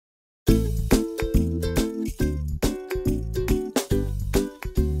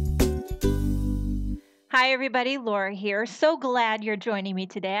Hi, everybody. Laura here. So glad you're joining me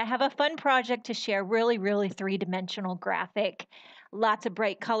today. I have a fun project to share, really three-dimensional graphic. Lots of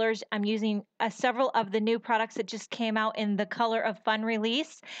bright colors. I'm using several of the new products that just came out in the Color of Fun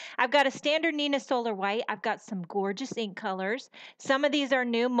release. I've got a standard Nina Solar White. I've got some gorgeous ink colors. Some of these are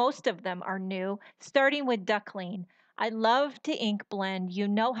new. Most of them are new, starting with Duckling. I love to ink blend. You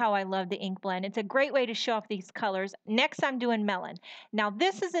know how I love the ink blend. It's a great way to show off these colors. Next, I'm doing Melon. Now,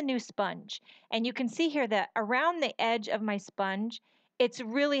 this is a new sponge. And you can see here that around the edge of my sponge, it's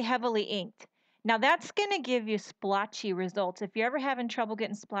really heavily inked. Now that's going to give you splotchy results. If you're ever having trouble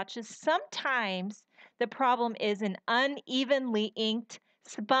getting splotches, sometimes the problem is an unevenly inked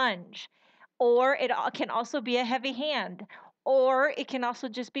sponge, or can also be a heavy hand, or it can also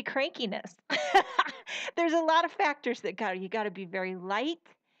just be crankiness. There's a lot of factors that you got to be very light,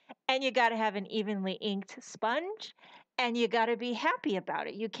 and you got to have an evenly inked sponge, and you got to be happy about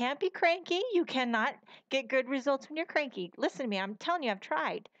it. You can't be cranky. You cannot get good results when you're cranky. Listen to me. I'm telling you, I've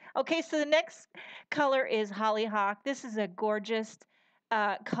tried. Okay, so the next color is Hollyhock. This is a gorgeous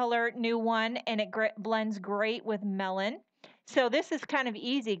color, new one, and it blends great with Melon. So this is kind of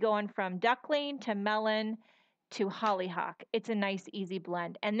easy going from Duckling to Melon to Hollyhock. It's a nice, easy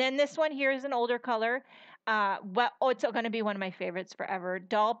blend. And then this one here is an older color. It's going to be one of my favorites forever.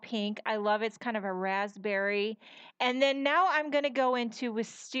 Dull Pink. I love it. It's kind of a raspberry. And then now I'm going to go into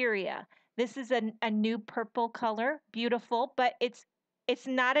Wisteria. This is a new purple color. Beautiful, but it's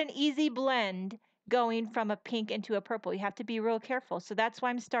not an easy blend going from a pink into a purple. You have to be real careful. So that's why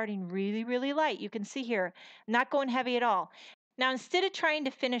I'm starting really light. You can see here, I'm not going heavy at all. Now, instead of trying to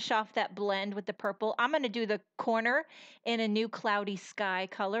finish off that blend with the purple, I'm going to do the corner in a new cloudy sky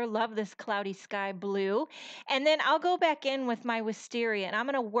color. Love this cloudy sky blue. And then I'll go back in with my wisteria and I'm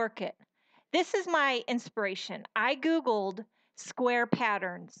going to work it. This is my inspiration. I Googled square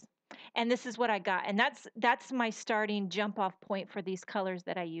patterns and this is what I got. And that's my starting jump off point for these colors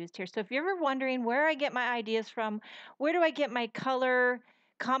that I used here. So if you're ever wondering where I get my ideas from, where do I get my color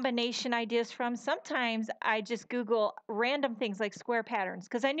combination ideas from, sometimes I just Google random things like square patterns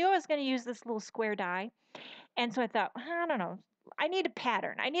because I knew I was going to use this little square die. And so I thought, I don't know, I need a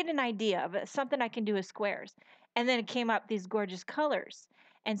pattern. I need an idea of something I can do with squares. And then it came up these gorgeous colors.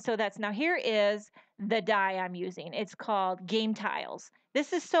 And so now here is the die I'm using. It's called Game Tiles.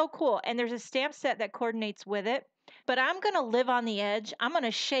 This is so cool. And there's a stamp set that coordinates with it. But I'm going to live on the edge. I'm going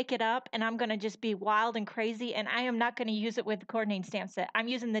to shake it up and I'm going to just be wild and crazy. And I am not going to use it with the coordinating stamp set. I'm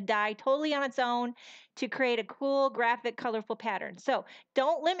using the die totally on its own to create a cool, graphic, colorful pattern. So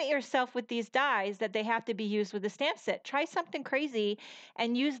don't limit yourself with these dies that they have to be used with the stamp set. Try something crazy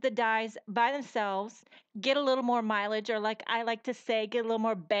and use the dies by themselves. Get a little more mileage, or like I like to say, get a little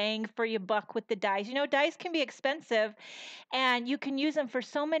more bang for your buck with the dies. You know, dies can be expensive and you can use them for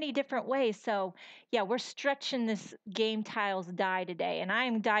so many different ways. So yeah, we're stretching this Game Tiles die today, and I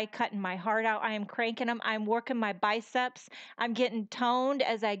am die cutting my heart out. I am cranking them. I'm working my biceps. I'm getting toned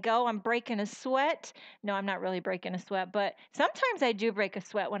as I go. I'm breaking a sweat. No, I'm not really breaking a sweat, but sometimes I do break a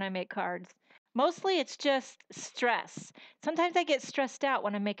sweat when I make cards. Mostly it's just stress. Sometimes I get stressed out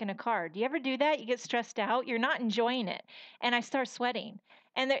when I'm making a card. Do you ever do that? You get stressed out, you're not enjoying it, and I start sweating.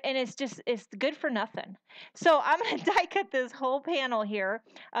 And it's good for nothing. So I'm going to die cut this whole panel here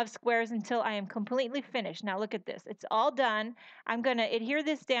of squares until I am completely finished. Now look at this. It's all done. I'm going to adhere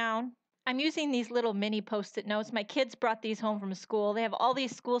this down. I'm using these little mini Post-it notes. My kids brought these home from school. They have all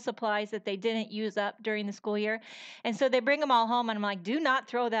these school supplies that they didn't use up during the school year. And so they bring them all home, and I'm like, do not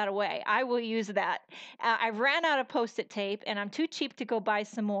throw that away. I will use that. I ran out of Post-it tape, and I'm too cheap to go buy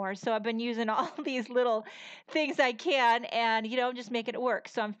some more. So I've been using all these little things I can, and, I'm just making it work.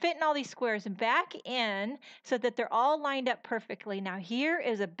 So I'm fitting all these squares back in so that they're all lined up perfectly. Now, here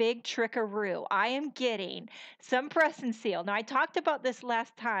is a big trickaroo. I am getting some press and seal. Now, I talked about this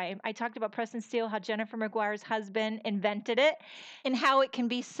last time. I talked about press and seal, how Jennifer McGuire's husband invented it, and how it can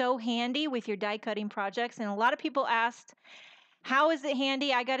be so handy with your die cutting projects. And a lot of people asked, how is it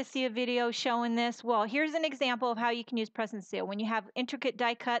handy? I got to see a video showing this. Well, here's an example of how you can use press and seal. When you have intricate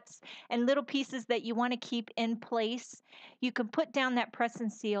die cuts and little pieces that you want to keep in place, you can put down that press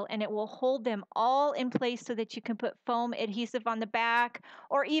and seal and it will hold them all in place so that you can put foam adhesive on the back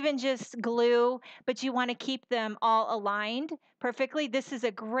or even just glue, but you want to keep them all aligned perfectly. This is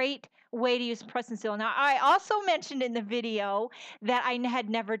a great way to use press and seal. Now, I also mentioned in the video that I had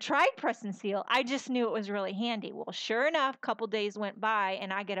never tried press and seal. I just knew it was really handy. Well, sure enough, a couple days went by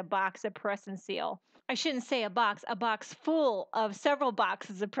and I get a box of press and seal. I shouldn't say a box full of several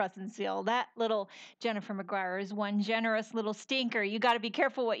boxes of press and seal. That little Jennifer McGuire is one generous little stinker. You got to be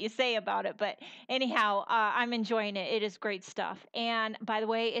careful what you say about it. But anyhow, I'm enjoying it. It is great stuff. And by the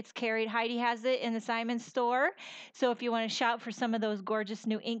way, it's carried. Heidi has it in the Simon store. So if you want to shop for some of those gorgeous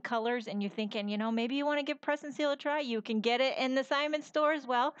new ink colors and you're thinking, maybe you want to give press and seal a try, you can get it in the Simon store as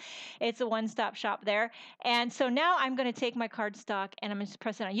well. It's a one-stop shop there. And so now I'm going to take my cardstock and I'm going to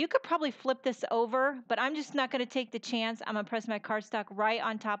press it on. You could probably flip this over, but I'm just not going to take the chance. I'm going to press my cardstock right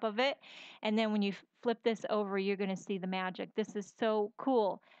on top of it. And then when you flip this over, you're going to see the magic. This is so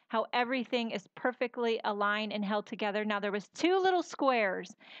cool how everything is perfectly aligned and held together. Now there was two little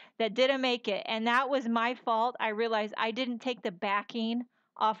squares that didn't make it, and that was my fault. I realized I didn't take the backing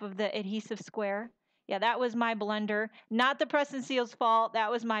off of the adhesive square. Yeah, that was my blunder. Not the press and seal's fault.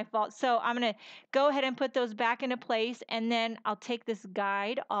 That was my fault. So I'm going to go ahead and put those back into place, and then I'll take this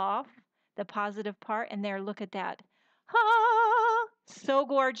guide off, the positive part, and there, look at that. Ah, so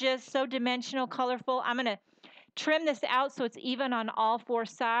gorgeous, so dimensional, colorful. I'm going to trim this out so it's even on all four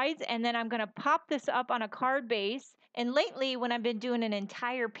sides, and then I'm going to pop this up on a card base. And lately, when I've been doing an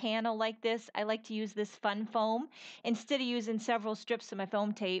entire panel like this, I like to use this fun foam. Instead of using several strips of my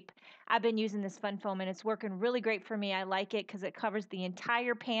foam tape, I've been using this fun foam, and it's working really great for me. I like it because it covers the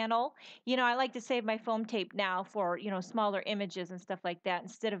entire panel. I like to save my foam tape now for, smaller images and stuff like that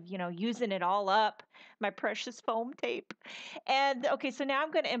instead of, using it all up, my precious foam tape. And okay, so now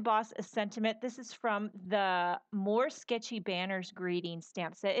I'm going to emboss a sentiment. This is from the More Sketchy Banners greeting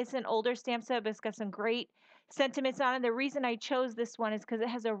stamp set. It's an older stamp set, but it's got some great sentiments on it. The reason I chose this one is because it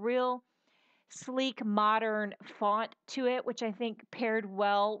has a real sleek, modern font to it, which I think paired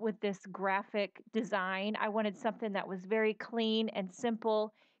well with this graphic design. I wanted something that was very clean and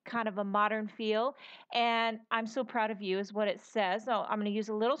simple, kind of a modern feel. And I'm so proud of you is what it says. So I'm going to use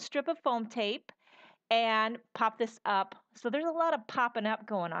a little strip of foam tape and pop this up. So there's a lot of popping up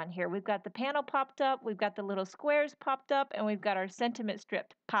going on here. We've got the panel popped up, we've got the little squares popped up, and we've got our sentiment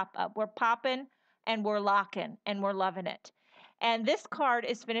strip pop up. We're popping and we're locking and we're loving it. And this card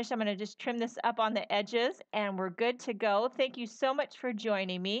is finished. I'm going to just trim this up on the edges and we're good to go. Thank you so much for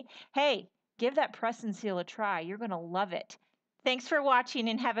joining me. Hey, give that press and seal a try. You're going to love it. Thanks for watching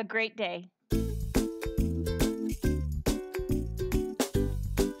and have a great day.